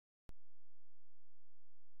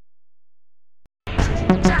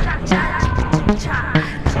It's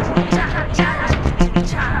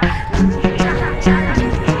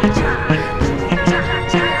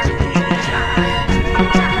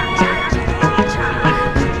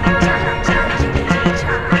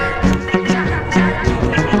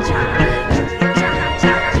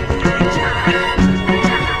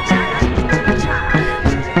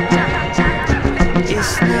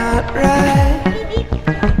not right,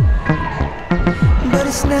 but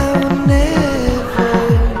it's now or never.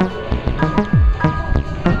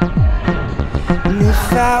 And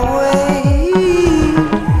if I wait,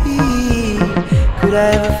 could I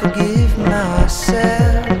ever forgive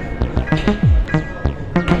myself?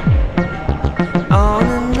 On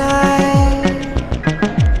a night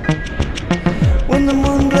when the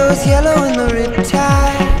moon glows yellow in the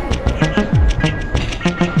riptide,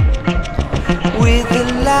 with the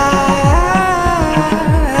light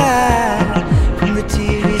from the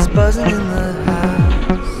TV's buzzing in the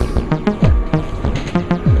house.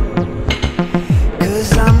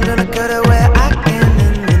 'Cause I'm gonna cut her where I can,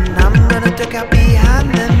 and then I'm gonna duck out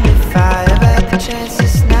behind them. If I ever had the chance,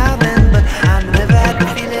 it's now then, but I never had the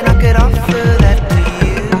feeling I could offer that to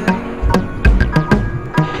you.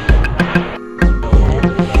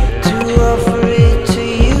 To offer it to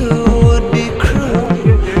you would be cruel,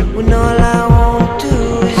 when all I won't do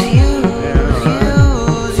is use you.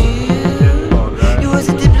 You was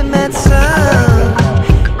a diplomat's son,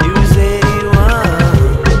 you was 81.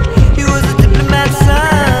 You was a diplomat's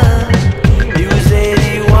son, you was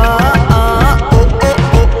 81.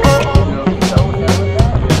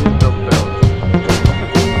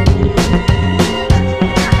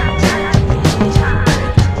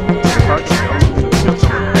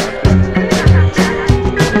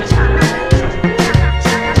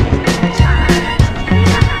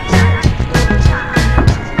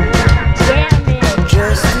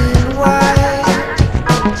 Dressed in white,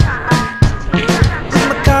 with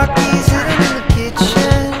my car keys hidden in the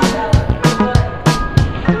kitchen,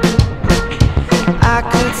 I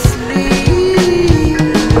could sleep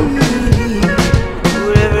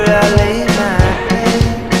wherever I lay my head.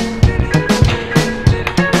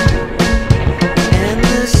 And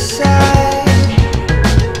the sight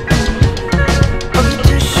of the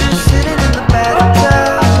dishes sitting in the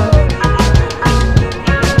bathtub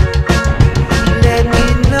let me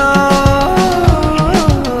know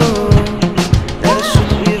that I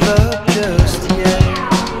shouldn't give up just yet.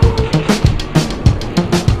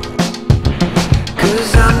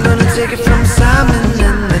 'Cause I'm gonna take it from Simon,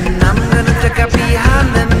 and then I'm gonna duck out behind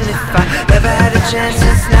them. And if I ever had a chance,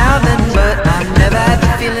 it's